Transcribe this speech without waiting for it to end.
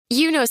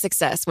You know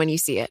success when you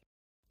see it.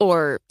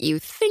 Or you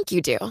think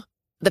you do.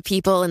 The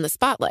people in the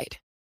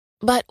spotlight.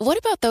 But what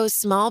about those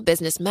small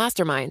business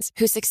masterminds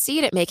who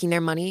succeed at making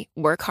their money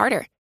work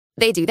harder?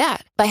 They do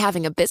that by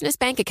having a business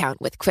bank account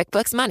with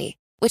QuickBooks Money,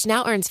 which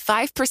now earns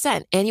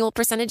 5% annual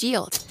percentage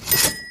yield.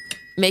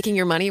 Making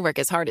your money work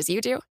as hard as you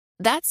do?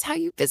 That's how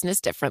you business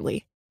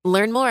differently.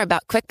 Learn more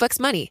about QuickBooks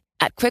Money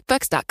at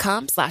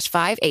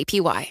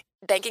quickbooks.com/5APY.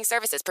 Banking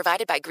services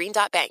provided by Green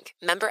Dot Bank.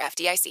 Member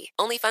FDIC.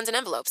 Only funds and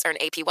envelopes earn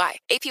APY.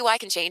 APY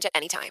can change at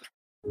any time.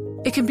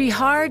 It can be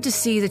hard to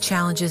see the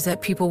challenges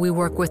that people we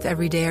work with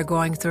every day are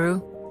going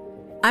through.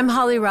 I'm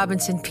Holly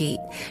Robinson Pete.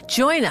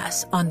 Join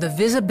us on The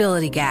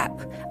Visibility Gap,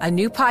 a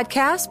new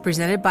podcast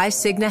presented by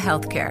Cigna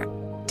Healthcare.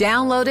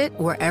 Download it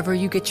wherever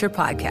you get your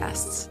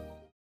podcasts.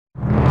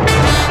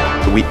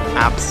 We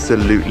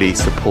absolutely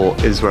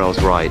support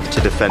Israel's right to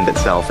defend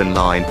itself in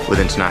line with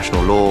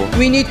international law.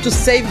 We need to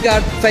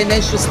safeguard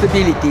financial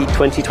stability.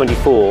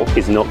 2024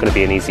 is not going to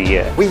be an easy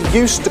year. We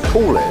used to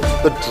call it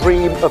the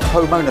dream of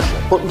home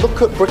ownership, but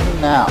look at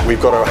Britain now.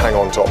 We've got to hang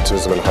on to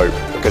optimism and hope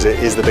because it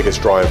is the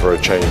biggest driver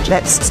of change.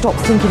 Let's stop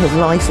thinking of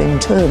life in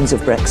terms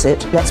of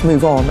Brexit. Let's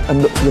move on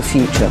and look to the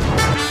future.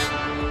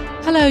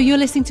 Hello, you're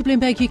listening to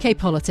Bloomberg UK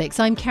Politics.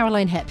 I'm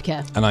Caroline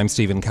Hepker. And I'm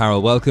Stephen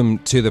Carroll. Welcome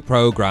to the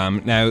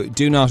programme. Now,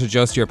 do not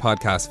adjust your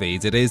podcast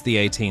feeds. It is the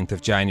 18th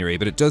of January,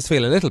 but it does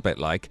feel a little bit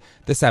like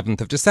the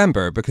 7th of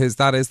December because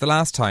that is the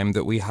last time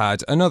that we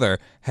had another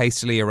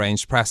hastily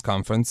arranged press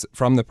conference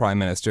from the Prime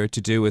Minister to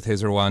do with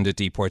his Rwanda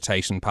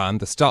deportation plan.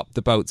 The Stop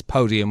the Boats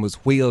podium was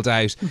wheeled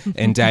out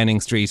in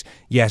Downing Street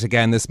yet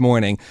again this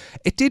morning.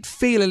 It did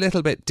feel a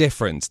little bit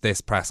different,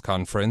 this press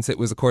conference. It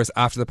was, of course,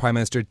 after the Prime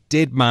Minister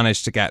did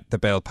manage to get the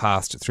bill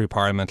passed through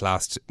Parliament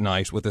last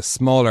night with a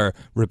smaller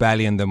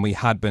rebellion than we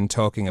had been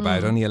talking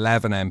about. Only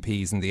 11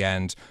 MPs in the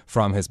end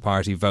from his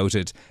party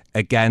voted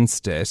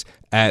against it.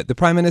 The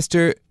Prime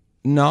Minister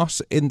not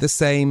in the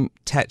same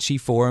tetchy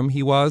form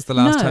he was the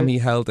last time he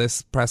held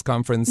this press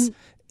conference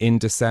in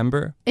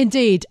December.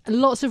 Indeed,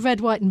 lots of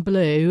red, white and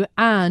blue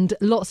and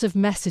lots of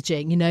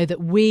messaging, you know,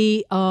 that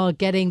we are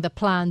getting the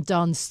plan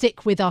done.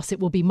 Stick with us. It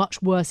will be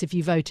much worse if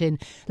you vote in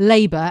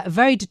Labour.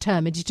 Very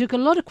determined. He took a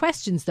lot of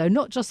questions, though,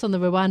 not just on the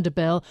Rwanda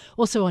bill,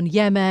 also on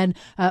Yemen,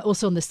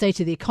 also on the state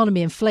of the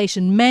economy,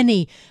 inflation,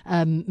 many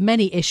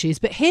issues.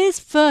 But here's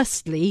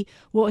firstly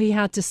what he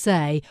had to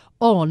say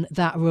on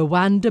that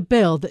Rwanda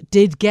bill that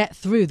did get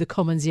through the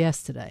Commons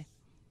yesterday.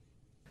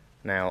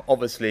 Now,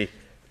 obviously,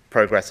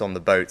 progress on the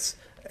boats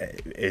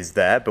is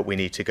there, but we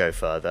need to go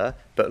further.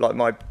 But like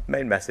my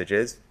main message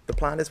is, the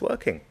plan is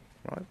working,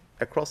 right?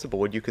 Across the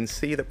board, you can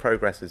see that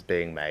progress is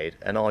being made,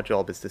 and our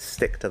job is to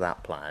stick to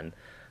that plan,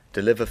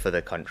 deliver for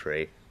the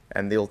country,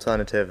 and the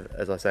alternative,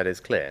 as I said, is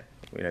clear.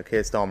 You know,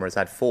 Keir Starmer has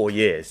had 4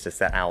 years to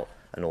set out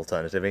an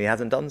alternative, and he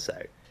hasn't done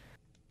so.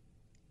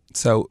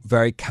 So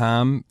very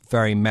calm,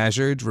 very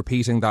measured,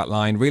 repeating that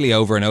line really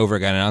over and over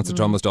again in answer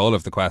to almost all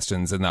of the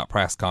questions in that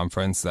press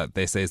conference, that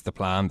this is the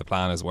plan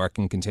is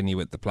working, continue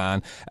with the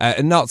plan.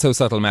 A not so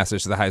subtle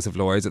message to the House of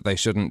Lords that they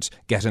shouldn't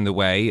get in the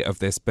way of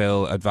this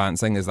bill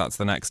advancing, as that's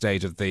the next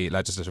stage of the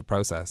legislative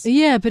process.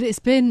 Yeah, but it's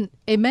been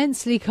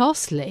immensely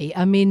costly.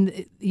 I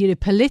mean, you know,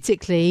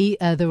 politically,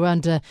 the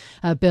Rwanda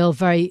bill,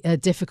 very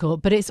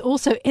difficult, but it's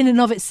also in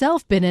and of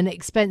itself been an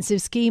expensive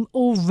scheme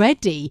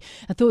already.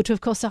 I thought to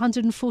have cost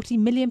 £140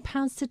 million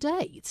to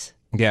date.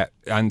 Yeah,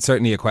 and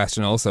certainly a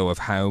question also of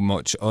how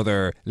much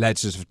other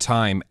legislative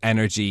time,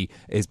 energy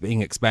is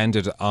being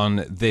expended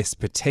on this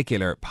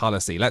particular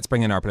policy. Let's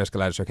bring in our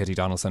political editor, Kitty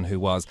Donaldson, who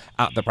was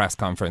at the press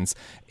conference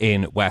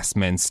in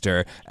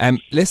Westminster.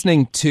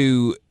 Listening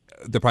to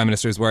the Prime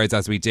Minister's words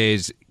as we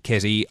did,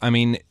 Kitty, I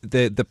mean,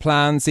 the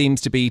plan seems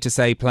to be to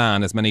say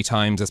plan as many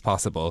times as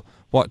possible.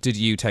 What did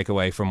you take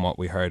away from what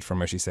we heard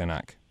from Rishi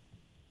Sunak?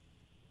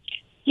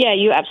 Yeah,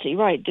 you're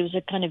absolutely right. There was a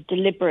kind of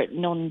deliberate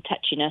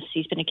non-touchiness.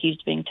 He's been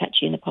accused of being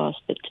touchy in the past,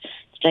 but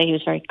today he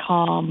was very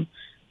calm,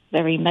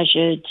 very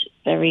measured,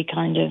 very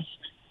kind of,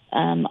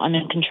 I'm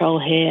in control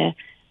here.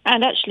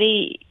 And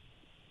actually,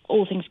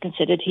 all things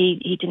considered,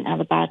 he didn't have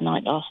a bad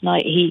night last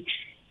night.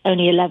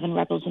 Only 11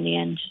 rebels in the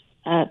end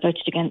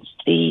voted against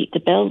the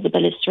bill. The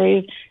bill is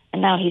through,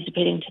 and now he's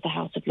appealing to the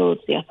House of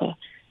Lords, the upper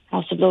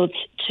House of Lords,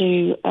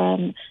 to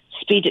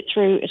speed it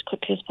through as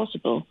quickly as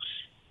possible.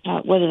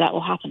 Whether that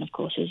will happen, of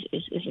course, is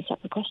a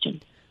separate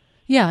question.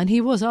 Yeah, and he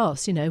was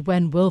asked, you know,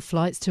 when will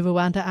flights to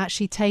Rwanda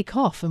actually take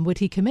off, and would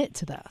he commit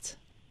to that?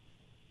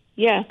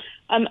 Yeah,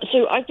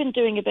 so I've been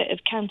doing a bit of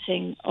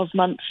counting of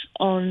months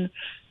on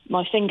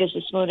my fingers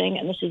this morning,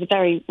 and this is a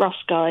very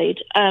rough guide,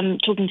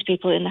 talking to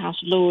people in the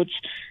House of Lords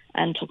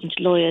and talking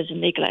to lawyers and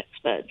legal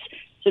experts.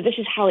 So this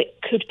is how it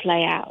could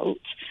play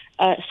out.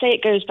 Say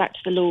it goes back to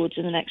the Lords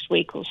in the next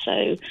week or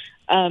so.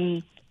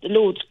 The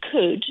Lords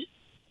could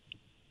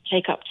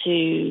take up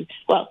to,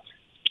 well,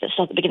 let's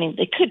start at the beginning.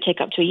 They could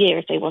take up to a year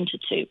if they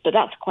wanted to, but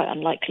that's quite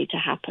unlikely to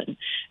happen.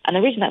 And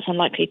the reason that's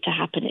unlikely to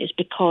happen is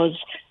because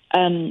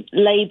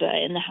Labour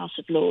in the House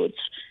of Lords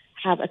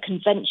have a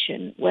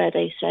convention where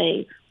they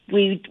say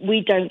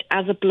we don't,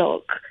 as a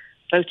bloc,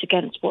 vote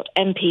against what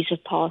MPs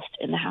have passed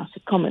in the House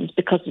of Commons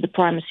because of the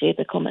primacy of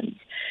the Commons.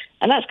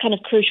 And that's kind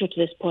of crucial to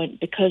this point,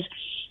 because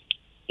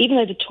even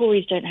though the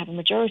Tories don't have a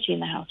majority in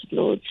the House of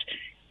Lords,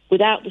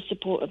 without the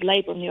support of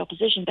Labour and the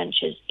opposition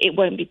benches, it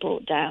won't be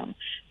brought down.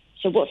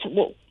 So what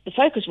the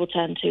focus will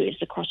turn to is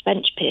the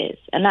crossbench peers,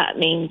 and that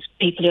means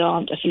people who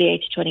aren't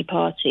affiliated to any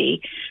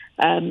party,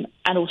 and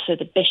also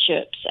the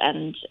bishops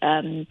and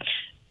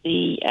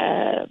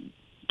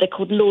they're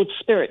called Lords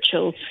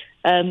Spiritual.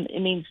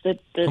 It means that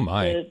the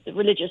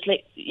religious,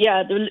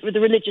 the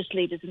religious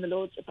leaders in the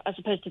Lords, as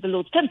opposed to the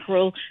Lords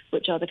Temporal,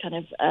 which are the kind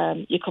of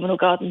your common or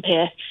garden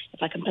peer,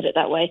 if I can put it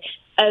that way.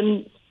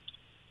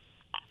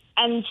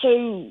 And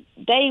so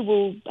they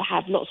will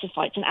have lots of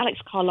fights. And Alex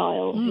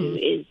Carlisle, who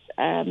is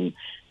a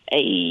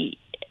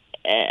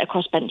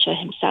crossbencher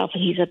himself,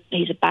 and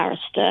he's a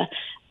barrister,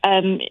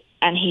 and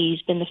he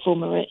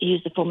was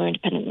the former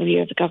independent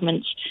reviewer of the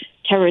government's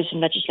terrorism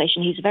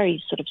legislation. He's a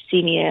very sort of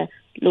senior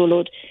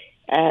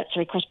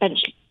crossbench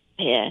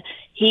here.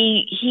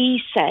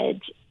 He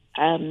said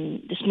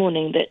this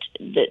morning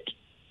that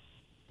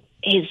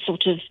his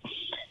sort of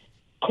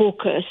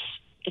caucus,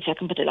 if I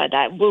can put it like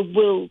that,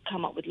 will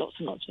come up with lots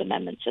and lots of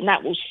amendments, and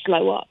that will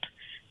slow up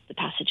the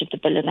passage of the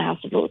bill in the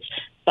House of Lords.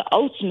 But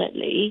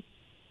ultimately,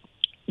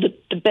 the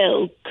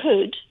bill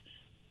could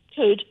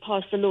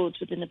pass the Lords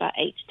within about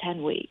 8 to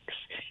 10 weeks,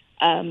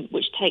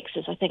 which takes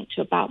us, I think,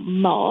 to about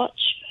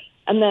March.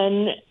 And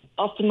then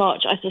after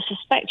March, I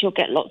suspect you'll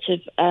get lots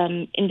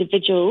of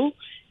individual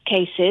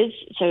cases.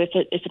 So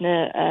if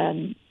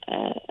an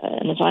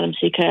asylum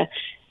seeker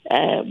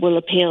will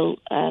appeal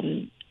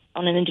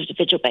on an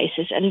individual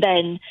basis, and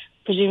then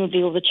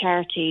presumably all the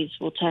charities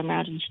will turn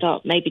around and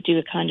start maybe do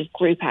a kind of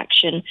group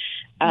action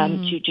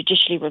to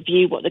judicially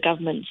review what the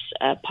government's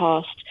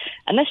passed.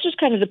 And that's just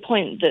kind of the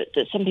point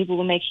that some people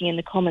were making in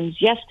the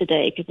Commons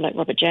yesterday, people like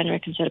Robert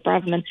Jenrick and Sarah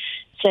Braverman,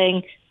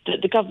 saying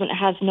that the government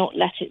has not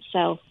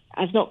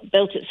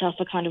built itself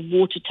a kind of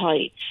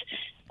watertight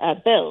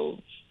bill.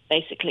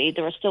 Basically,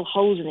 there are still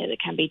holes in it that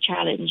can be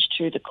challenged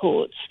through the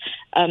courts.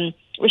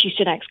 Rishi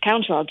Sunak's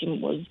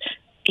counter-argument was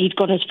he'd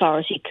gone as far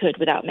as he could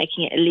without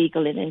making it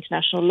illegal in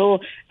international law,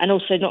 and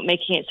also not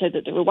making it so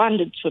that the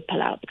Rwandans would pull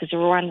out, because the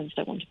Rwandans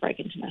don't want to break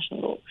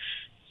international law.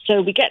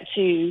 So we get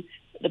to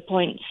the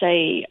point,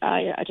 say,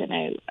 I don't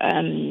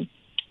know,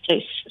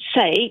 just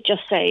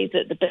say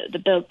that the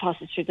bill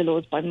passes through the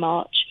Lords by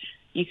March.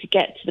 You could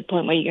get to the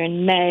point where you're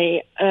in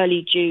May,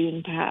 early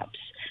June, perhaps,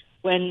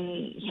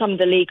 when some of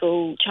the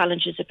legal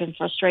challenges have been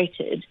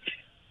frustrated.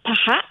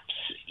 Perhaps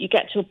you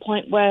get to a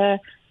point where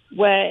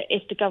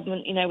if the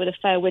government, with a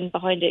fair wind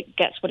behind it,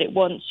 gets what it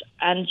wants,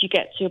 and you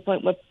get to a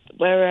point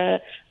where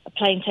a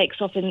plane takes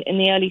off in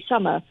the early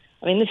summer.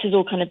 I mean, this is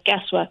all kind of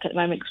guesswork at the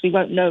moment, because we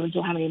won't know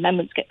until how many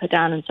amendments get put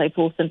down and so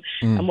forth, and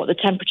what the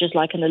temperature's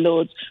like in the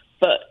Lords.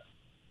 But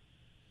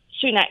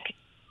Sunak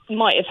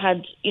might have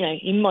had,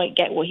 he might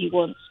get what he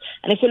wants.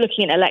 And if we're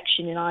looking at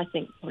election in, I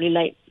think, probably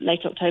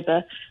late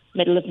October,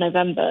 middle of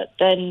November,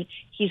 then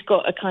he's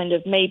got a kind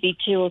of maybe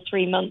 2 or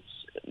 3 months,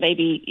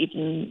 maybe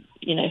even,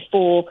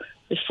 4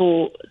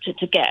 before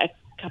to get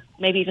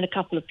maybe even a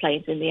couple of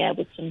planes in the air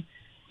with some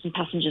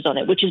passengers on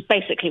it, which is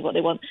basically what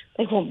they want.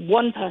 They want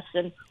one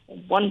person,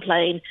 one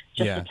plane,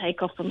 just to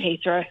take off from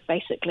Heathrow,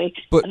 basically.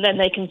 And then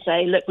they can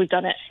say, look, we've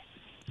done it.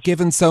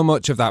 Given so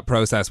much of that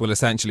process will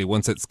essentially,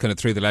 once it's kind of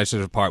through the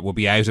legislative part, will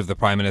be out of the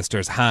Prime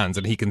Minister's hands,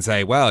 and he can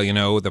say, well,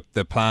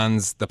 the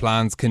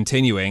plan's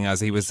continuing,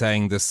 as he was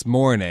saying this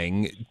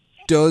morning.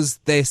 Does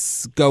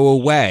this go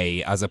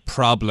away as a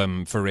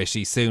problem for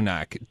Rishi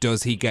Sunak?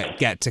 Does he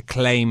get to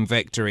claim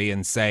victory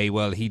and say,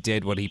 well, he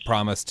did what he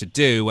promised to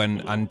do,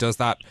 and does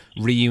that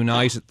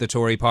reunite the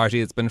Tory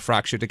party that's been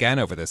fractured again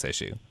over this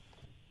issue?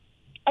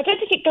 I don't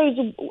think it goes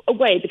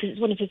away, because it's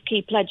one of his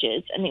key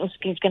pledges, and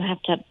he's going to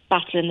have to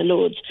battle in the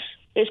Lords.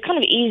 But it's kind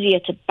of easier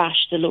to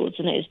bash the Lords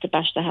than it is to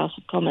bash the House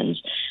of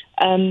Commons.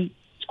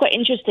 It's quite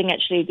interesting,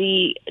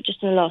 actually.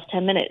 Just in the last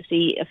 10 minutes,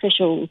 the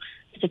official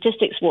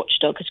statistics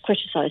watchdog has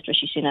criticised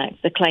Rishi Sunak,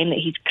 the claim that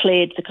he's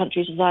cleared the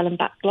country's asylum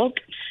backlog.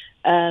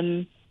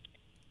 So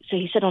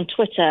he said on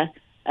Twitter,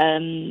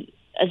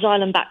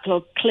 asylum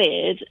backlog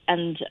cleared,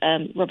 and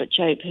Robert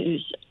Choate,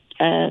 who's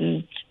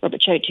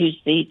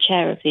the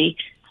chair of the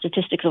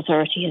Statistics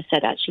Authority, has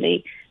said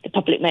actually the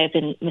public may have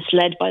been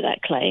misled by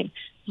that claim.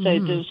 So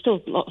there's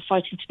still a lot of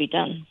fighting to be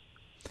done.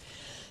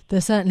 There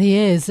certainly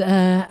is.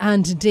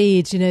 And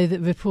indeed, the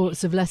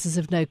reports of letters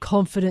of no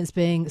confidence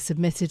being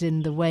submitted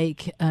in the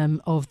wake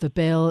of the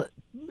bill.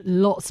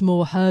 Lots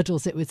more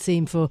hurdles, it would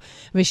seem, for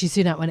Rishi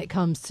Sunak when it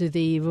comes to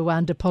the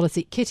Rwanda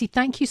policy. Kitty,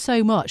 thank you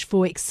so much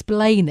for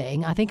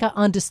explaining. I think I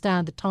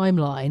understand the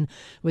timeline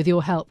with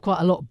your help quite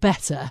a lot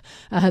better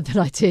than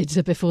I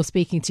did before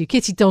speaking to you.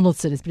 Kitty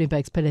Donaldson is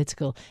Bloomberg's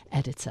political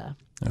editor.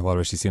 While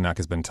Rishi Sunak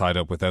has been tied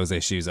up with those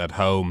issues at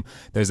home,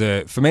 there's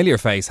a familiar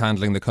face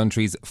handling the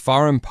country's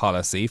foreign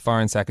policy.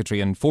 Foreign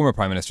Secretary and former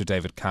Prime Minister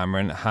David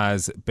Cameron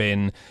has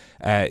been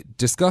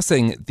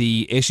discussing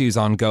the issues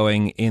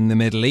ongoing in the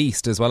Middle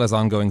East, as well as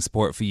ongoing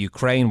support for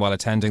Ukraine, while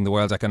attending the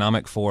World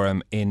Economic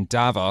Forum in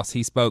Davos.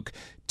 He spoke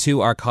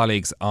to our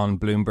colleagues on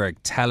Bloomberg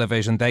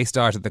Television. They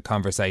started the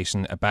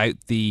conversation about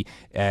the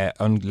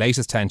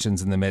latest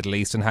tensions in the Middle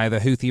East and how the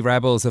Houthi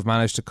rebels have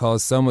managed to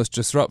cause so much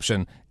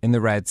disruption in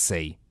the Red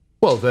Sea.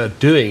 Well, they're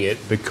doing it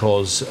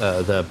because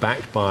they're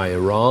backed by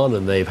Iran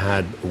and they've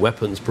had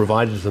weapons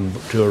provided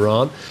to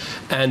Iran.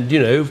 And, you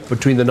know,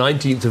 between the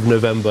 19th of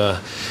November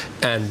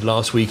and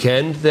last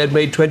weekend, they'd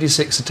made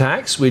 26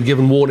 attacks. We'd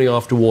given warning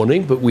after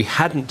warning, but we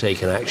hadn't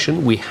taken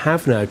action. We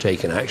have now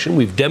taken action.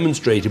 We've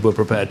demonstrated we're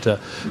prepared to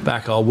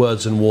back our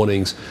words and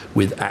warnings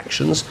with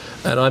actions.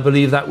 And I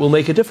believe that will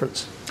make a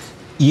difference.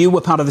 You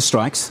were part of the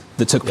strikes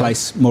that took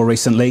place more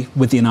recently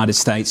with the United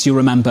States. You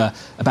remember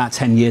about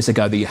 10 years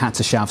ago that you had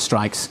to shelve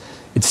strikes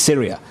in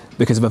Syria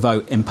because of a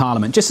vote in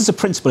Parliament. Just as a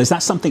principle, is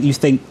that something you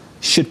think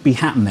should be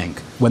happening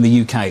when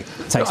the UK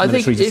takes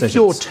military decisions? If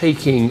you're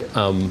taking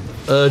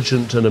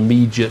urgent and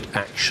immediate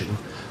action,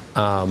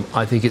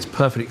 I think it's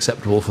perfectly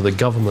acceptable for the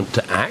government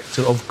to act.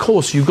 And of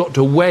course, you've got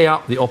to weigh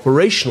up the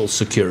operational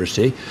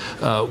security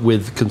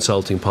with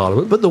consulting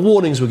Parliament. But the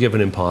warnings were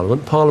given in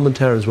Parliament.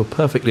 Parliamentarians were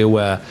perfectly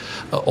aware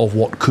of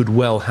what could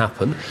well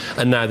happen.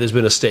 And now there's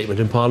been a statement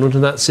in Parliament,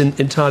 and that's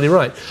entirely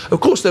right.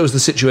 Of course, there was the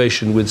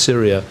situation with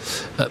Syria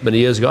many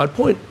years ago. I'd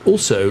point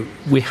also,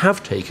 we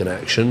have taken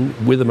action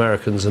with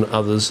Americans and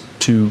others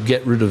to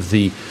get rid of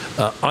the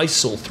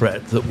ISIL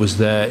threat that was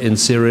there in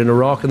Syria and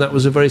Iraq, and that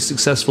was a very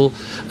successful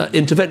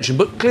intervention.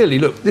 But clearly,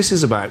 look, this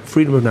is about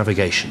freedom of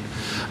navigation.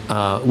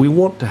 We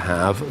want to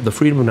have the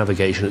freedom of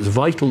navigation. It's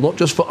vital not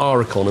just for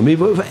our economy,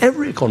 but for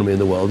every economy in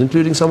the world,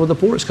 including some of the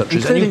poorest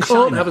countries. Including and you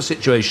can't China. have a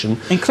situation...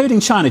 Including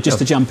China, just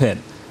to jump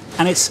in.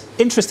 And it's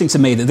interesting to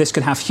me that this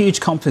could have huge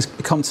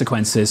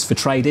consequences for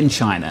trade in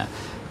China,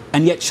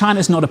 and yet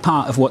China's not a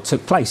part of what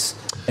took place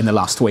in the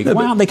last week.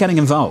 Why aren't they getting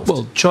involved?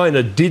 Well,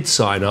 China did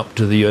sign up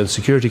to the UN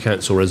Security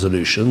Council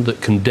resolution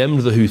that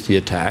condemned the Houthi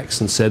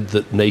attacks and said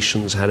that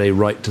nations had a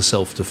right to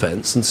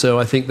self-defence. And so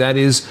I think that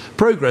is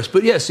progress.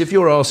 But yes, if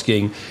you're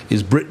asking,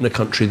 is Britain a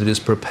country that is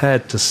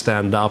prepared to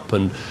stand up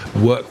and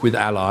work with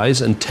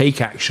allies and take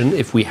action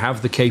if we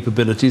have the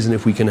capabilities and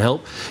if we can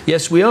help?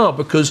 Yes, we are,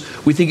 because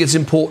we think it's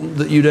important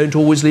that you don't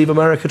always leave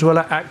America to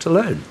act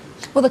alone.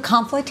 Will the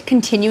conflict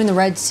continue in the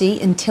Red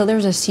Sea until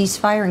there's a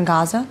ceasefire in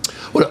Gaza?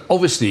 Well,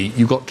 obviously,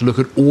 you've got to look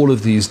at all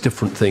of these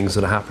different things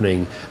that are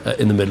happening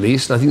in the Middle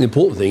East. And I think the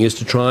important thing is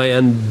to try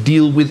and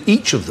deal with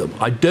each of them.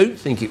 I don't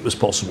think it was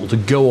possible to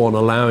go on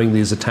allowing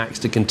these attacks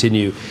to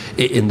continue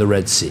in the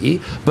Red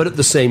Sea. But at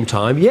the same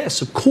time,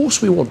 yes, of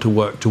course we want to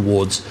work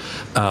towards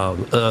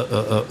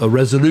a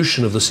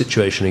resolution of the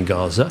situation in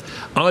Gaza.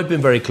 I've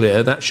been very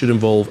clear that should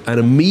involve an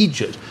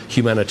immediate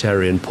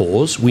humanitarian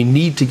pause. We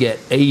need to get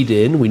aid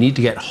in. We need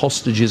to get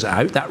hostages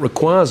out. That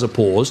requires a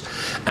pause.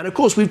 And of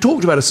course, we've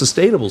talked about a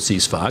sustainable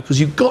ceasefire because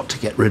you've got to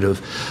get rid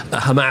of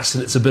Hamas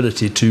and its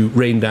ability to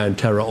rain down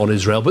terror on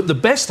Israel. But the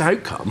best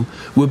outcome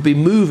would be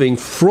moving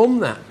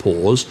from that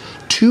pause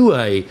to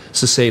a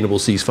sustainable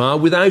ceasefire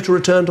without a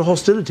return to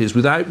hostilities,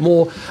 without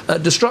more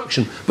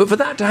destruction. But for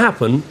that to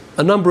happen,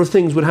 a number of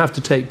things would have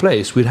to take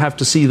place. We'd have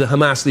to see the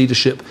Hamas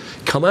leadership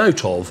come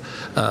out of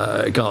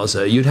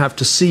Gaza. You'd have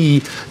to see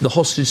the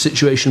hostage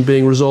situation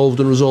being resolved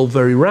and resolved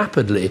very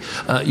rapidly.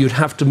 You'd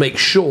have to make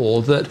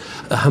sure that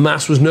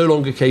Hamas was no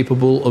longer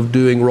capable of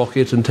doing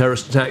rocket and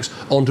terrorist attacks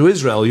onto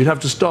Israel. You'd have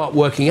to start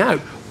working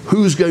out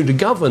who's going to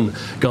govern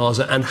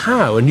Gaza and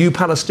how, a new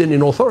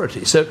Palestinian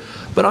authority.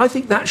 But I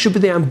think that should be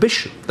the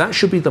ambition. That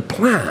should be the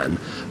plan,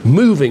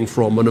 moving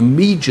from an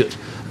immediate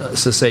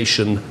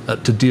cessation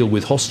to deal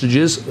with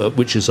hostages,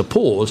 which is a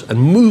pause,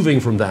 and moving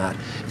from that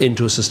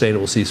into a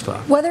sustainable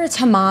ceasefire. Whether it's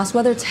Hamas,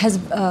 whether it's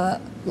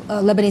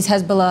Lebanese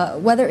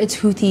Hezbollah, whether it's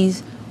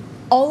Houthis,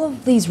 all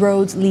of these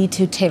roads lead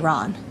to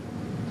Tehran.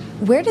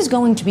 Where is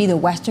going to be the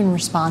Western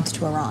response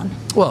to Iran?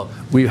 Well,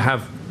 we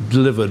have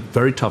delivered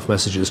very tough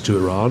messages to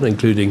Iran,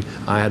 including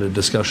I had a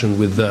discussion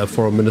with the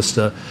foreign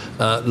minister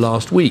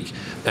last week.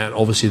 And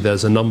obviously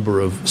there's a number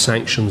of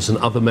sanctions and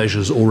other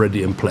measures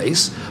already in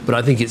place. But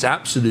I think it's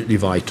absolutely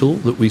vital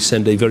that we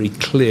send a very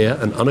clear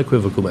and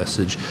unequivocal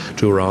message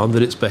to Iran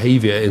that its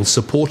behaviour in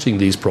supporting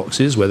these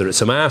proxies, whether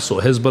it's Hamas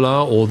or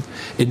Hezbollah or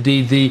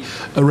indeed the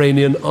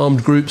Iranian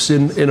armed groups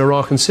in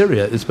Iraq and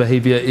Syria, its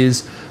behaviour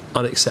is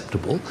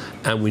unacceptable,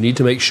 and we need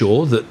to make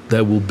sure that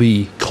there will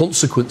be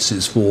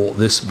consequences for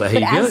this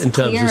behaviour in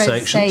terms of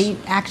sanctions. Say,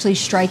 actually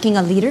striking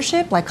a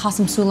leadership like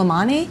Qasem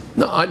Soleimani?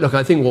 No,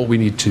 I think what we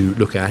need to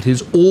look at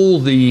is all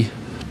the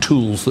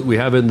tools that we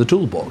have in the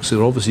toolbox. And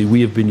obviously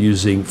we have been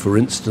using, for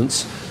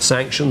instance,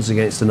 sanctions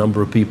against a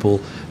number of people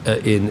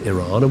in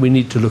Iran, and we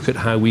need to look at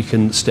how we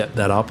can step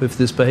that up if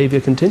this behaviour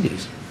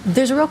continues.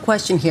 There's a real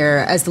question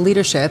here as the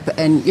leadership,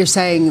 and you're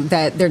saying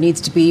that there needs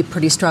to be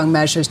pretty strong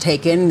measures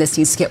taken, this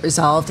needs to get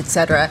resolved,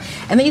 etc.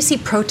 And then you see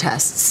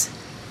protests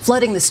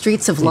flooding the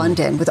streets of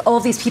London with all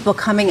these people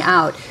coming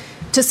out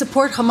to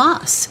support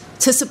Hamas,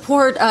 to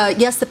support,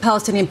 yes, the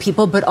Palestinian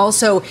people, but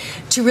also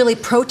to really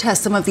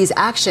protest some of these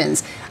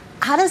actions.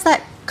 How does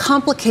that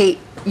complicate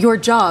your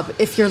job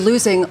if you're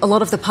losing a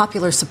lot of the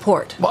popular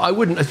support? Well, I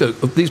wouldn't.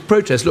 Look, these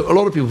protests, look, a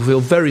lot of people feel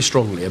very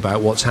strongly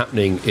about what's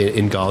happening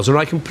in Gaza, and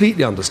I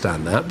completely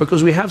understand that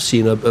because we have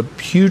seen a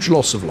huge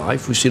loss of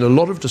life. We've seen a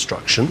lot of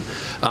destruction.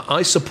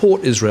 I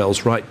support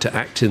Israel's right to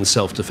act in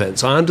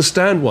self-defense. I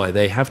understand why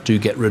they have to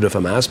get rid of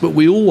Hamas, but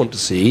we all want to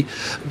see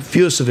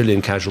fewer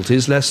civilian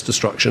casualties, less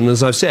destruction.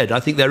 As I've said,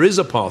 I think there is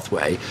a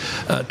pathway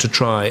to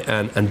try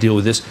and deal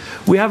with this.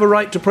 We have a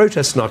right to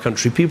protest in our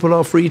country. People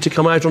are free to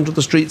come out onto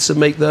the streets and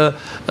make their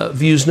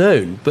views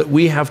known, but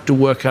we have to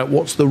work out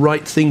what's the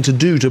right thing to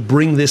do to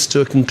bring this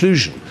to a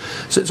conclusion.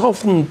 So it's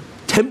often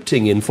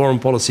tempting in foreign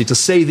policy to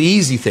say the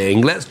easy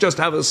thing, let's just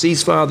have a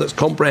ceasefire that's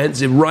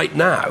comprehensive right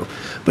now,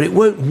 but it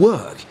won't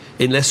work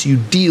unless you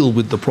deal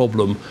with the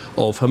problem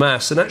of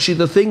Hamas. And actually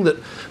the thing that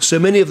so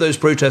many of those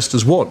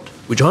protesters want,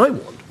 which I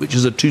want, which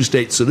is a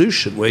two-state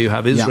solution where you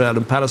have Israel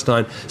and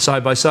Palestine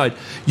side by side.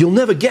 You'll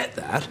never get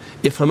that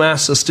if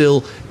Hamas are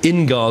still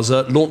in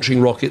Gaza launching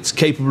rockets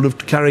capable of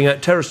carrying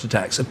out terrorist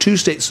attacks. A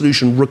two-state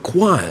solution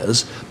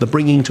requires the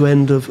bringing to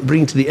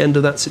the end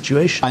of that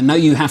situation. I know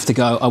you have to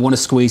go. I want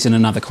to squeeze in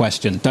another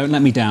question. Don't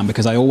let me down,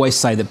 because I always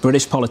say that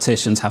British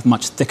politicians have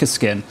much thicker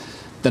skin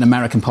than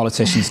American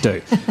politicians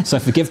do. So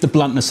forgive the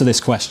bluntness of this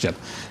question.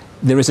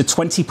 There is a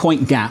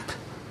 20-point gap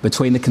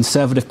between the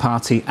Conservative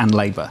Party and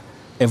Labour.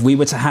 If we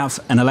were to have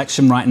an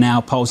election right now,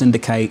 polls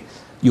indicate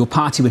your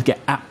party would get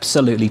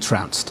absolutely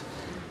trounced.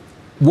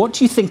 What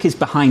do you think is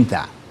behind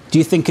that? Do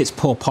you think it's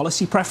poor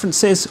policy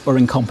preferences or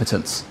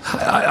incompetence?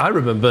 I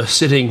remember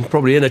sitting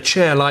probably in a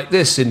chair like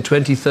this in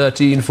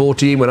 2013,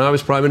 14, when I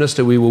was Prime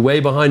Minister. We were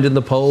way behind in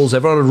the polls.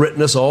 Everyone had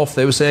written us off.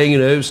 They were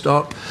saying,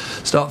 start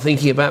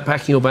thinking about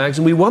packing your bags.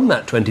 And we won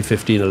that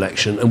 2015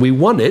 election. And we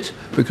won it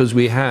because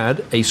we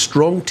had a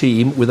strong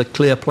team with a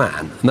clear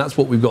plan. And that's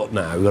what we've got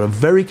now. We've got a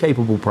very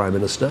capable Prime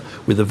Minister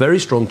with a very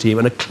strong team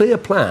and a clear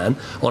plan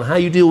on how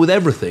you deal with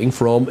everything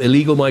from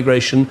illegal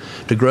migration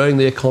to growing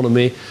the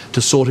economy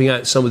to sorting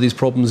out some of these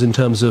problems in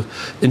terms of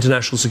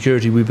international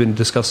security we've been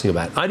discussing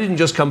about. I didn't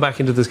just come back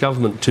into this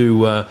government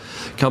to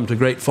come to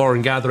great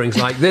foreign gatherings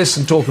like this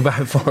and talk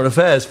about foreign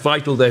affairs,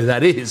 vital though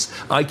that is.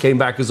 I came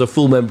back as a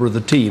full member of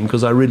the team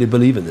because I really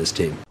believe in this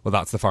team. Well,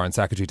 that's the Foreign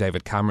Secretary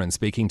David Cameron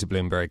speaking to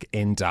Bloomberg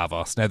in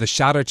Davos. Now, the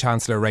Shadow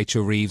Chancellor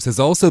Rachel Reeves has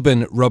also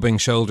been rubbing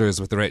shoulders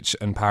with the rich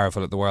and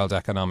powerful at the World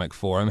Economic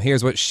Forum.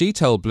 Here's what she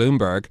told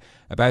Bloomberg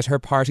about her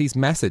party's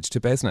message to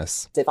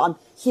business. If I'm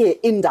here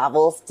in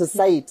Davos to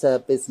say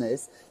to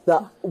business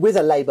that with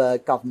a Labour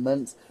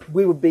government,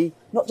 we would be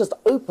not just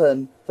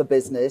open for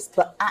business,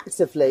 but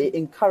actively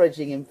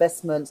encouraging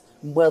investment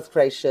and wealth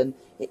creation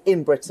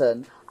in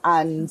Britain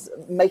and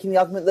making the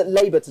argument that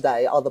Labour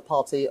today are the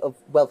party of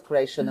wealth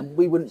creation and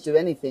we wouldn't do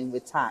anything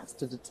with tax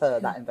to deter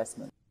that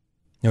investment.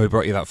 Now, we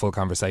brought you that full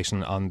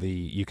conversation on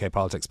the UK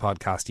Politics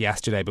podcast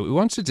yesterday, but we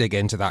wanted to dig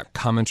into that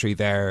commentary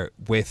there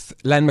with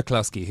Len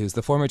McCluskey, who's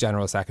the former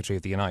General Secretary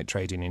of the United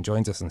Trade Union,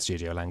 joins us in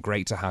studio. Len,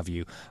 great to have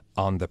you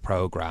on the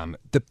programme.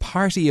 The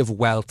Party of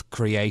Wealth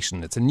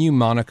Creation, it's a new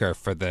moniker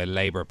for the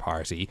Labour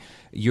Party.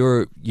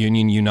 Your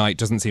union, Unite,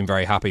 doesn't seem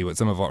very happy with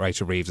some of what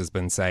Rachel Reeves has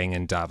been saying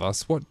in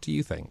Davos. What do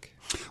you think?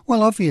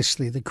 Well,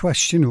 obviously, the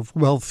question of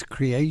wealth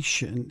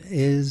creation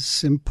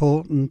is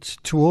important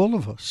to all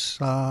of us.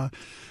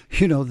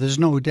 There's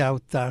no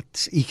doubt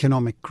that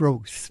economic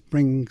growth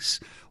brings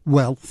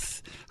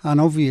wealth.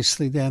 And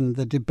obviously, then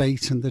the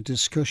debate and the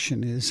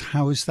discussion is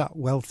how is that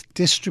wealth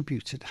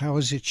distributed? How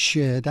is it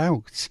shared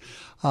out?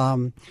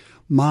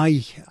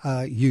 My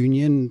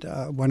union,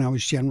 when I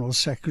was General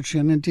Secretary,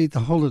 and indeed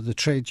the whole of the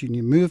trade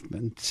union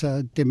movement,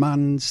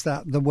 demands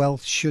that the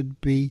wealth should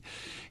be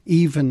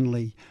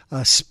evenly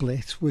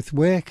split with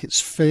work.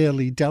 It's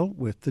fairly dealt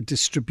with, the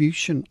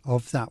distribution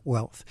of that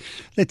wealth.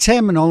 The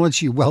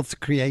terminology wealth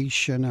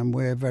creation, and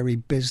we're very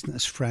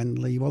business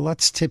friendly, well,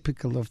 that's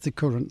typical of the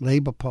current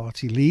Labour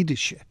Party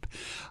leadership.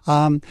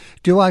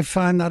 Do I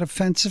find that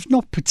offensive?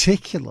 Not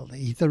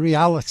particularly. The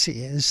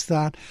reality is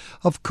that,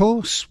 of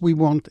course, we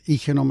want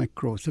economic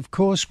growth. Of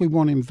course, we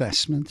want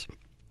investment.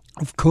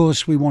 Of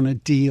course, we want to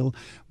deal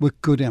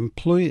with good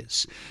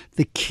employers.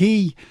 The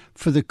key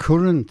for the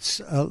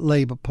current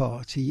Labour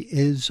Party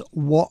is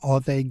what are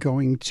they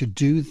going to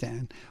do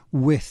then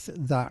with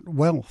that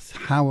wealth?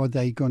 How are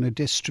they going to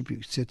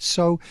distribute it?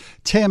 So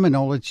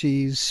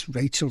terminologies,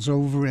 Rachel's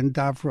over in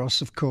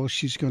Davos, of course,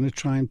 she's going to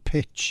try and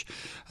pitch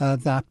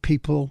that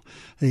people,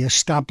 the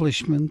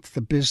establishment,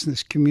 the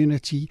business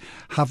community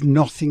have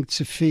nothing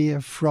to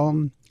fear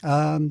from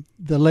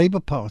the Labour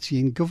Party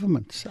in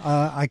government.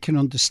 I can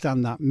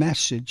understand that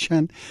message,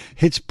 and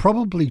it's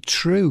probably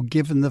true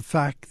given the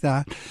fact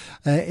that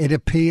it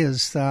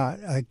appears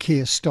that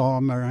Keir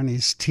Starmer and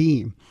his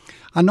team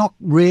are not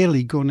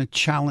really going to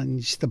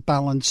challenge the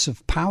balance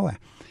of power.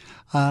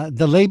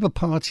 The Labour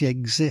Party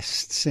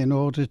exists in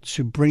order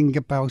to bring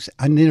about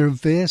an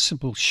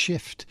irreversible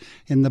shift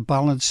in the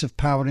balance of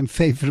power in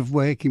favour of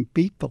working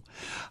people.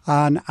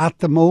 And at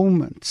the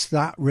moment,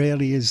 that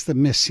really is the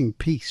missing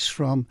piece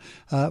from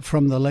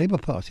the Labour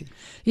Party.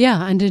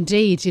 Yeah, and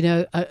indeed,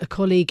 a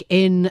colleague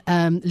in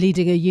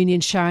leading a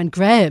union, Sharon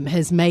Graham,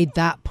 has made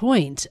that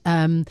point,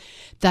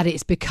 that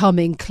it's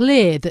becoming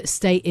clear that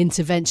state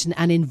intervention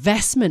and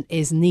investment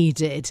is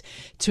needed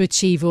to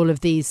achieve all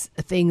of these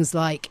things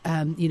like,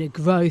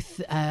 growth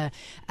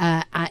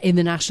in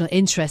the national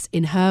interest,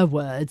 in her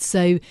words.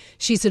 So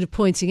she's sort of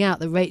pointing out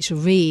that Rachel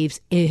Reeves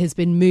has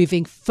been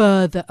moving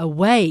further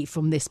away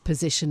from this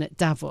position at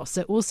Davos.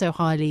 So also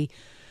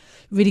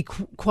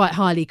quite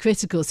highly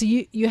critical. So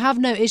you have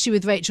no issue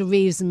with Rachel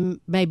Reeves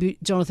and maybe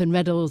Jonathan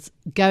Reynolds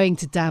going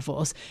to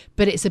Davos,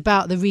 but it's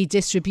about the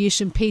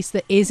redistribution piece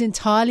that is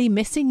entirely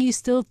missing, you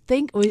still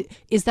think? Or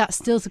is that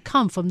still to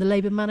come from the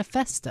Labour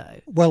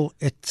manifesto? Well,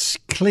 it's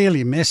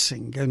clearly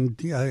missing,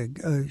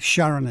 and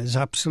Sharon is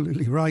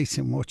absolutely right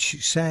in what she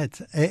said.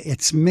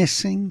 It's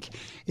missing.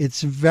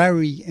 It's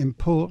very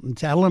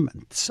important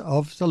elements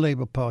of the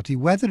Labour Party.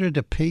 Whether it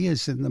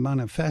appears in the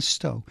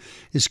manifesto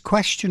is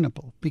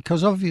questionable,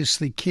 because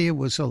obviously Keir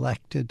was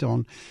elected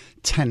on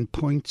 10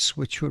 points,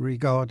 which were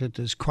regarded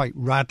as quite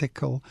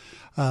radical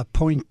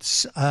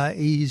points.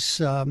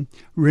 He's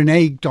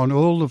reneged on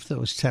all of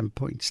those 10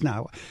 points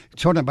now.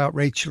 Talking about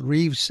Rachel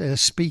Reeves'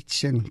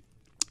 speech in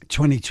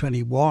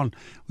 2021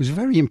 was a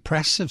very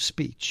impressive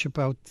speech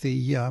about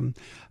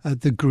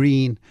the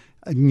Green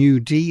New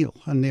Deal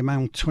and the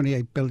amount,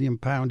 £28 billion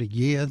a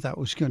year, that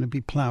was going to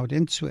be ploughed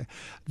into it.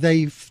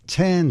 They've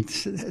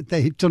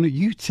done a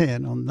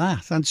U-turn on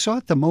that. And so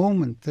at the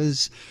moment,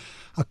 there's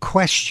a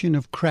question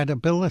of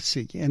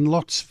credibility in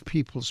lots of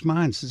people's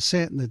minds, and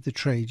certainly the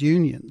trade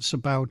unions,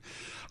 about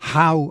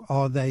how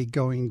are they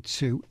going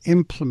to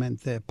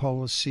implement their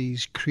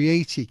policies,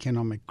 create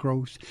economic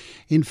growth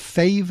in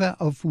favour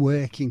of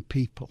working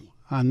people.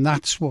 And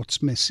that's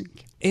what's missing.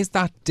 Is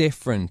that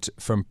different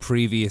from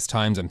previous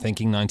times? I'm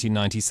thinking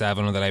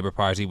 1997 when the Labour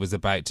Party was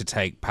about to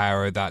take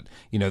power, that,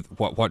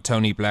 what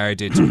Tony Blair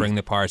did to bring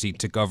the party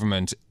to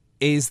government.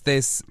 Is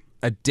this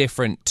a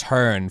different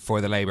turn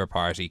for the Labour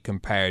Party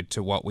compared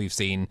to what we've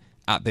seen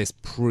at this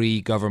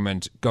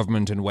pre-government,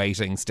 government and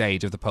waiting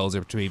stage, if the polls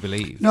are to be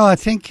believed? No, I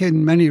think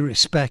in many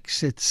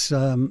respects it's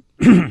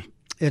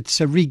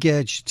it's a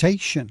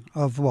regurgitation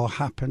of what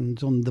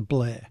happened under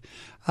Blair.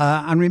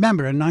 And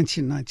remember, in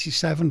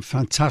 1997,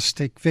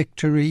 fantastic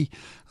victory,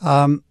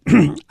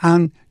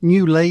 and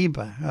New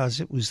Labour, as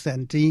it was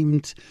then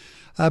deemed,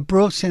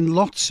 brought in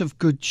lots of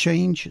good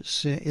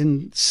changes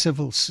in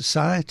civil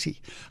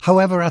society.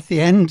 However, at the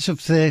end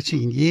of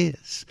 13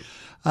 years,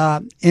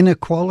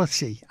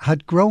 inequality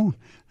had grown.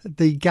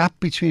 The gap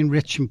between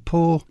rich and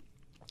poor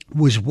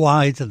was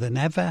wider than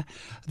ever.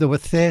 There were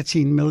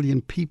 13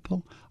 million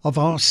people of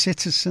our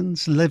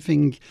citizens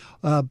living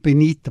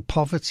beneath the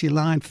poverty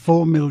line,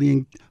 4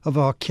 million of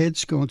our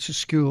kids going to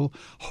school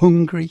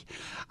hungry.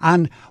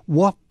 And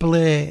what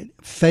Blair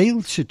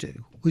failed to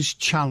do was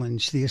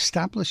challenge the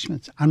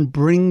establishment and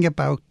bring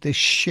about this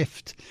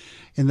shift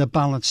in the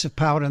balance of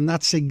power. And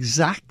that's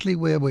exactly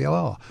where we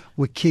are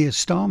with Keir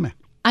Starmer.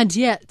 And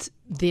yet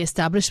the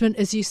establishment,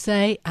 as you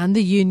say, and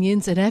the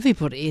unions and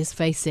everybody is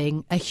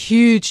facing a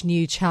huge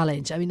new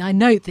challenge. I mean, I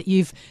note that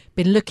you've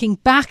been looking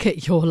back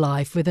at your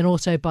life with an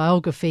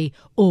autobiography,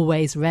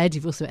 Always Read.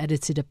 You've also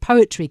edited a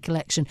poetry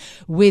collection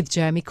with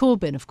Jeremy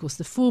Corbyn, of course,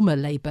 the former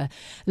Labour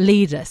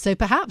leader. So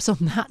perhaps on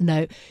that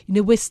note,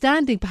 we're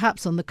standing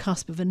perhaps on the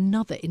cusp of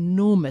another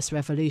enormous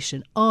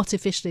revolution,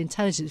 artificial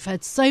intelligence. We've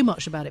heard so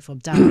much about it from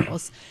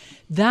Davos.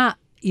 That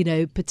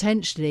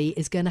potentially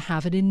is going to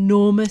have an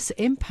enormous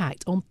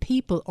impact on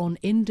people, on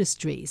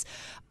industries.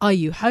 Are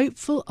you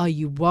hopeful? Are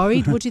you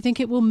worried? What do you think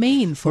it will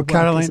mean for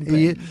workers in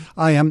Britain?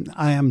 I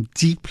am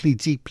deeply,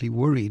 deeply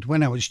worried.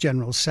 When I was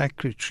General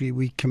Secretary,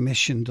 we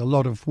commissioned a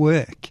lot of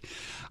work,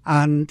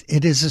 and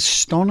it is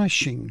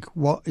astonishing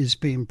what is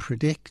being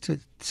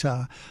predicted.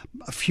 A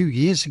few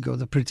years ago,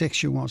 the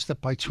prediction was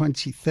that by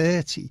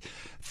 2030,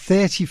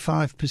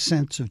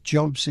 35% of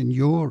jobs in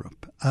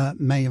Europe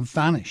may have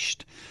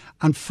vanished,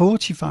 and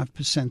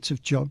 45%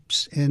 of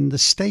jobs in the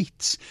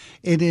States.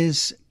 It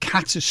is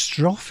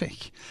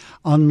catastrophic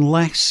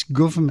unless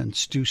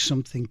governments do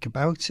something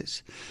about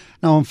it.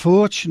 Now,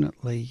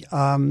 unfortunately,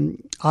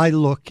 I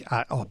look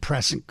at our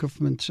present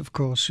government, of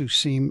course, who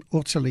seem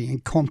utterly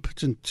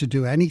incompetent to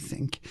do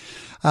anything.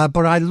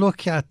 But I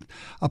look at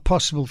a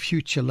possible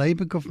future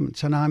Labour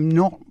government, and I'm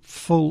not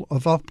full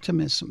of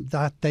optimism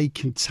that they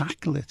can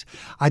tackle it.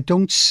 I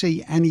don't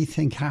see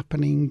anything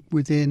happening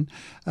within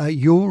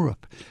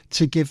Europe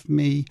to give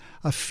me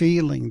a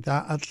feeling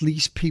that at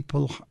least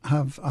people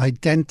have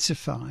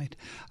identified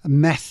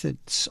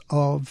methods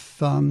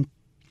of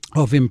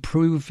of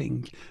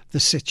improving the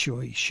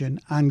situation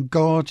and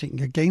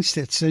guarding against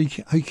it. It's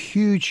a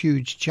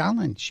huge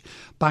challenge.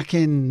 Back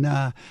in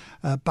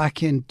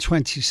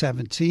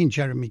 2017,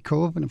 Jeremy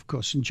Corbyn, of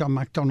course, and John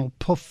McDonnell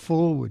put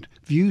forward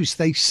views.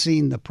 They've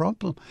seen the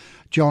problem.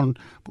 John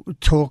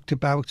talked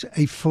about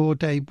a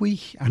 4-day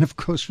week and, of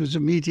course, was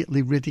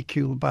immediately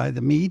ridiculed by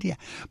the media.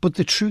 But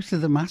the truth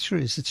of the matter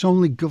is it's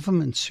only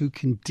governments who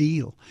can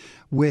deal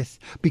with,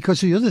 because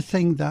the other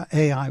thing that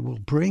AI will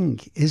bring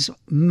is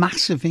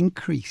massive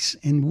increase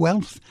in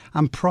wealth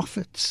and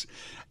profits.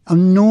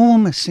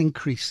 Enormous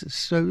increases.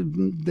 So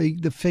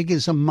the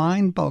figures are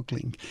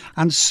mind-boggling.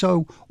 And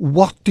so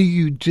what do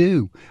you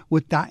do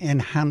with that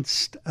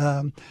enhanced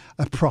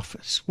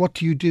profits? What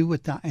do you do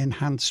with that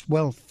enhanced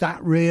wealth?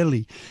 That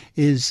really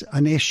is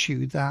an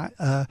issue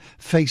that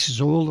faces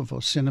all of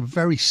us in a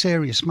very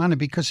serious manner,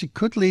 because it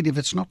could lead, if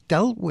it's not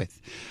dealt with,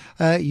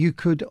 you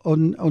could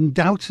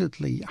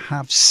undoubtedly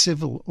have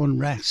civil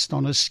unrest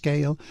on a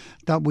scale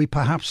that we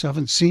perhaps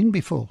haven't seen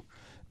before.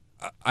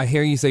 I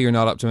hear you say you're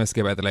not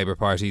optimistic about the Labour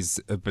Party's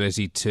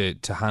ability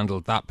to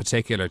handle that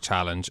particular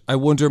challenge. I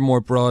wonder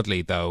more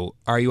broadly, though,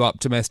 are you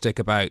optimistic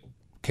about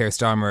Keir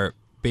Starmer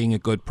being a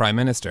good Prime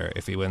Minister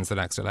if he wins the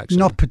next election?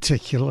 Not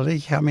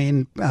particularly. I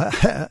mean,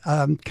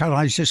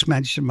 Caroline just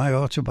mentioned my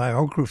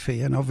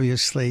autobiography, and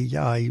obviously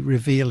I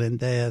reveal in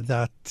there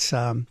that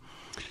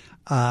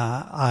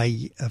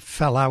I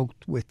fell out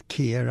with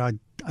Keir.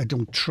 I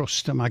don't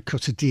trust him. I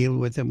cut a deal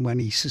with him when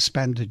he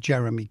suspended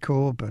Jeremy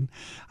Corbyn.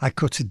 I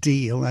cut a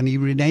deal and he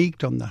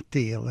reneged on that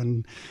deal.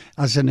 And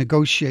as a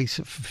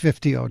negotiator for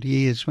 50 odd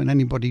years, when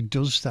anybody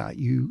does that,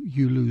 you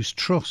lose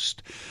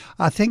trust.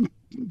 I think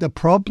the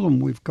problem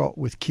we've got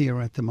with Keir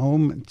at the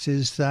moment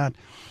is that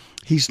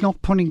he's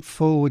not putting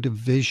forward a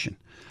vision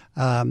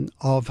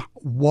of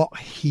what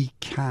he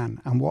can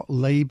and what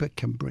Labour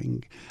can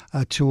bring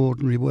to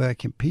ordinary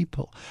working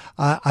people.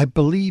 I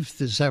believe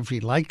there's every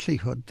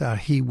likelihood that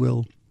he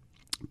will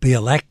be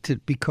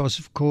elected because,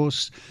 of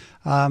course,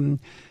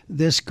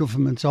 this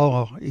government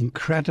are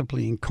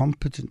incredibly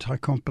incompetent. I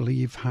can't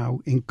believe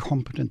how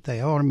incompetent they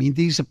are. I mean,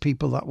 these are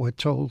people that we're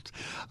told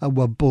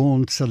were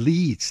born to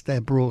lead. They're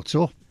brought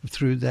up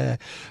through their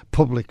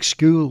public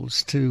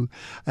schools to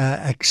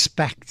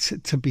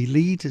expect to be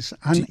leaders.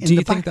 And do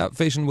you think that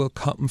vision will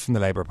come from the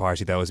Labour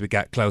Party, though, as we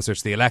get closer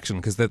to the election?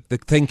 Because the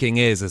thinking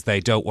is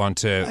they don't want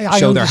to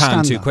show their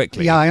hand too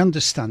quickly. Yeah, I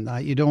understand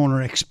that. You don't want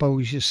to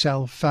expose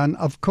yourself. And,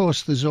 of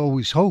course, there's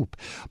always hope.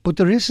 But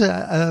there is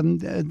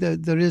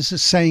a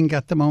saying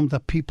at the moment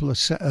that people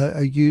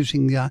are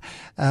using,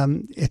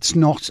 it's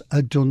not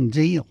a done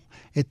deal.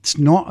 It's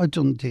not a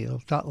done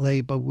deal that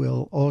Labour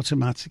will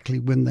automatically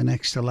win the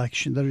next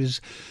election. There is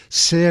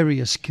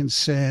serious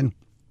concern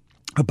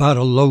about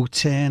a low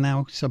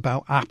turnout,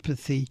 about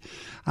apathy,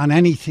 and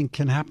anything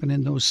can happen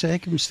in those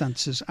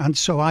circumstances. And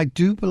so I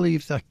do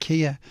believe that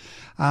Keir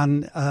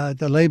and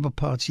the Labour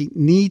Party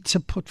need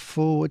to put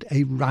forward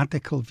a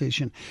radical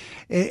vision.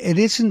 It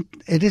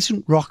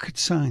isn't rocket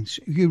science.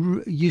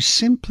 You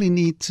simply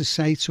need to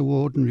say to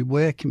ordinary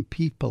working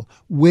people,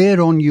 we're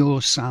on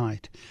your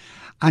side.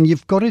 And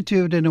you've got to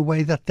do it in a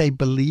way that they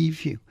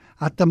believe you.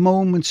 At the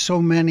moment,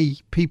 so many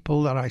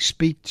people that I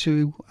speak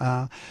to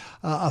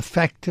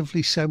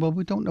effectively say, well,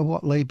 we don't know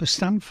what Labour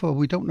stand for.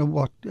 We don't know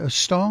what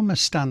Starmer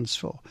stands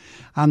for.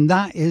 And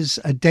that is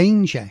a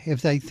danger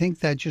if they think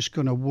they're just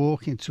going to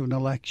walk into an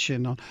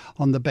election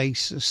on the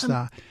basis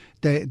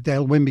that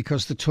they'll win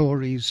because the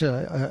Tories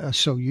are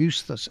so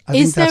useless. I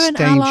think that's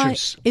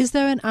dangerous. Is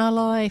there an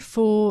ally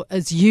for,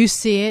 as you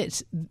see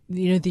it,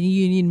 the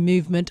union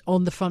movement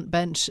on the front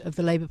bench of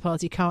the Labour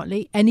Party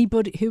currently?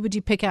 Anybody, who would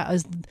you pick out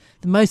as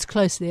the most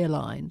closely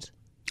aligned?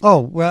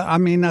 Oh, well, I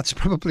mean, that's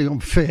probably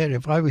unfair.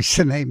 If I was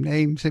to name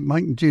names, it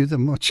mightn't do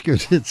them much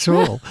good at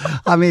all.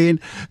 I mean,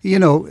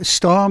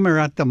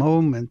 Starmer at the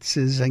moment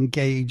is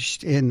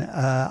engaged in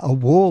a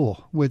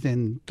war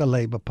within the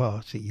Labour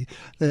Party.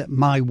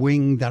 My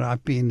wing that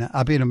I've been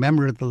a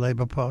member of the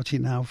Labour Party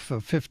now for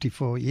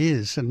 54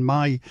 years, and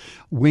my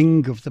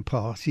wing of the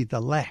party,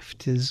 the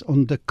left, is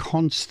under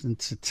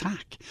constant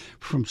attack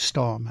from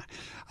Starmer.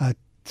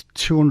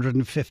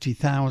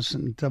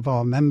 250,000 of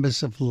our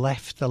members have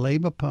left the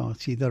Labour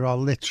Party. There are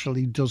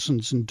literally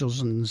dozens and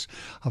dozens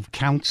of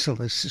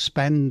councillors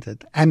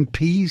suspended,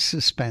 MPs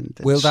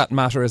suspended. Will that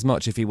matter as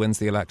much if he wins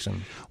the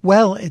election?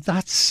 Well,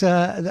 that's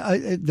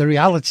the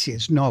reality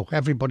is no.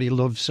 Everybody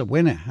loves a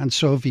winner. And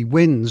so if he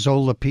wins,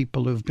 all the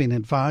people who've been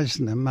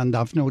advising him, and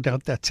I've no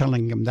doubt they're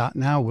telling him that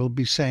now, will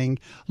be saying,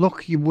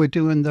 look, we're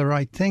doing the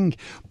right thing.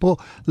 But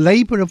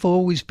Labour have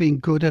always been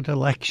good at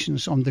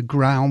elections on the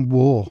ground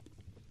war.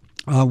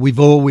 We've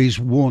always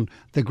won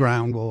the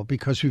ground war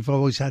because we've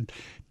always had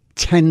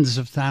tens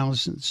of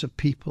thousands of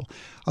people.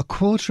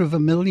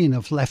 250,000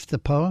 have left the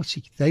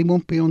party. They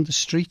won't be on the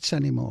streets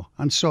anymore.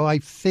 And so I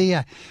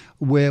fear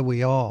where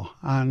we are.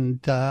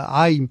 And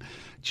I'm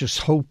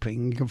just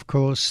hoping, of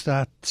course,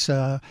 that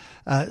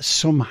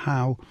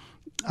somehow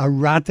a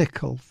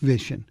radical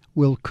vision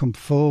will come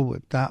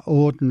forward, that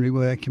ordinary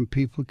working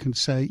people can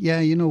say, yeah,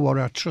 you know what,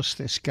 I trust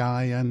this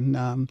guy, and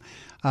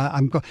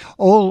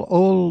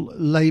all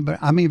Labour.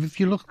 I mean, if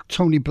you look at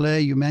Tony Blair,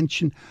 you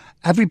mentioned,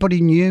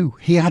 everybody knew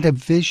he had a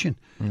vision.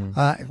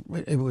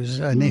 It was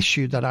an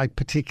issue that I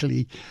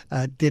particularly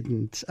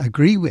didn't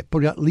agree with,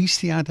 but at least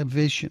he had a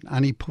vision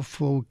and he put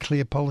forward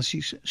clear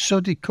policies.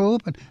 So did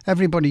Corbyn.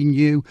 Everybody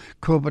knew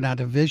Corbyn had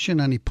a vision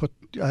and he put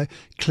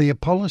clear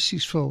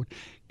policies forward.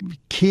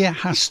 Keir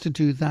has to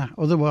do that.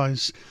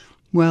 Otherwise,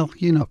 well,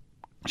 you know,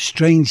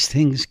 strange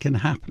things can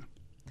happen.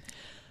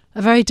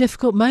 A very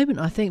difficult moment,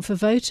 I think, for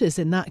voters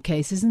in that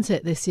case, isn't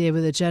it, this year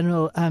with a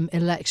general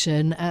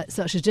election at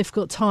such a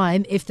difficult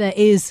time, if there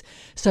is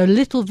so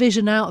little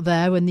vision out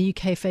there when the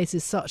UK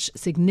faces such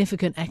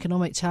significant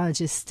economic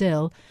challenges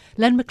still.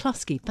 Len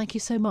McCluskey, thank you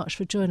so much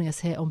for joining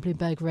us here on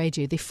Bloomberg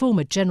Radio, the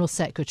former General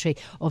Secretary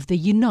of the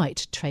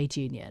Unite Trade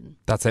Union.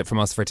 That's it from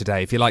us for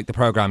today. If you like the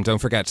programme,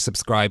 don't forget to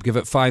subscribe. Give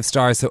it 5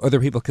 stars so other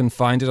people can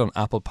find it on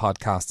Apple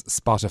Podcasts,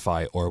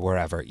 Spotify or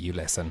wherever you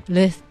listen.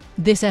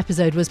 This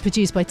episode was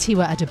produced by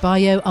Tiwa Adebayo.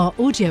 Our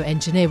audio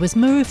engineer was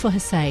Marufah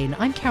Hussain.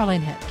 I'm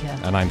Caroline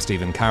Hepker. And I'm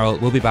Stephen Carroll.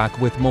 We'll be back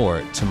with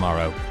more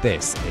tomorrow.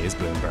 This is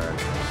Bloomberg.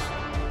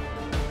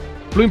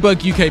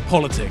 Bloomberg UK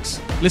Politics.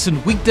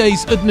 Listen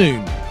weekdays at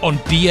noon on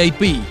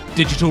DAB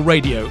Digital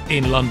Radio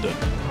in London.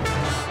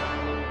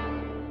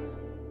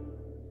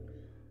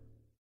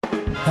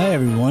 Hi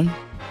everyone,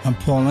 I'm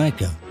Paul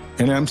Anka.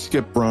 And I'm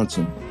Skip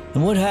Bronson.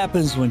 And what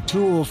happens when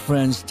two old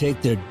friends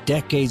take their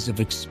decades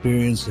of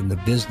experience in the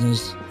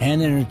business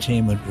and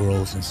entertainment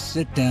worlds and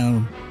sit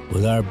down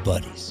with our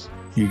buddies?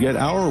 You get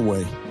Our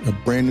Way, a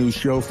brand new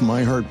show from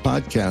iHeart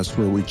Podcast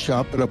where we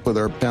chop it up with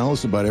our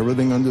pals about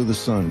everything under the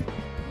sun.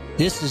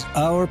 This is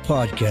our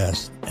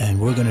podcast, and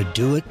we're going to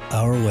do it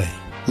our way.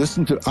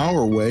 Listen to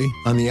Our Way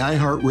on the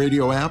iHeart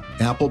Radio app,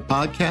 Apple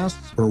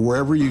Podcasts, or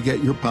wherever you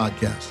get your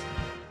podcasts.